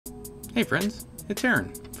Hey friends, it's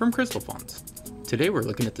Aaron from Crystal Fonts. Today we're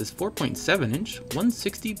looking at this 4.7 inch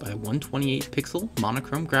 160 by 128 pixel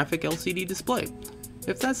monochrome graphic LCD display.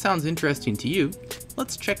 If that sounds interesting to you,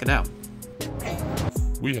 let's check it out.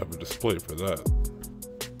 We have a display for that.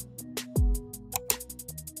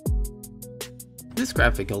 This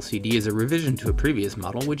graphic LCD is a revision to a previous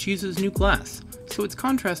model which uses new glass, so its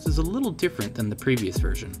contrast is a little different than the previous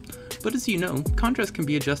version. But as you know, contrast can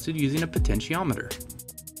be adjusted using a potentiometer.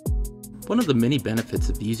 One of the many benefits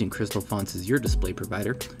of using Crystal Fonts as your display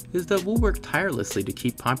provider is that we'll work tirelessly to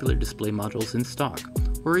keep popular display modules in stock,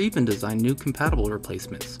 or even design new compatible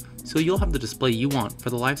replacements, so you'll have the display you want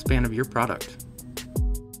for the lifespan of your product.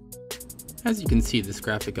 As you can see, this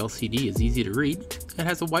graphic LCD is easy to read. It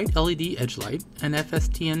has a white LED edge light and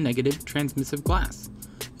FSTN negative transmissive glass.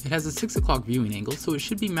 It has a 6 o'clock viewing angle, so it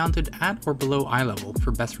should be mounted at or below eye level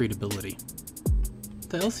for best readability.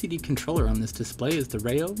 The LCD controller on this display is the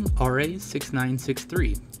Rayo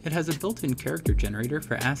RA6963. It has a built-in character generator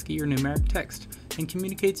for ASCII or numeric text, and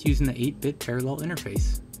communicates using the 8-bit parallel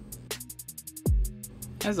interface.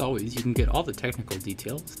 As always, you can get all the technical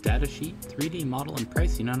details, datasheet, 3D model, and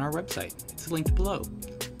pricing on our website. It's linked below.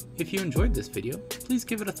 If you enjoyed this video, please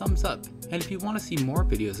give it a thumbs up, and if you want to see more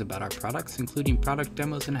videos about our products, including product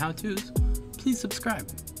demos and how-tos, please subscribe.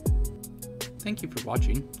 Thank you for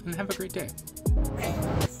watching, and have a great day.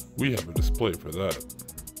 We have a display for that.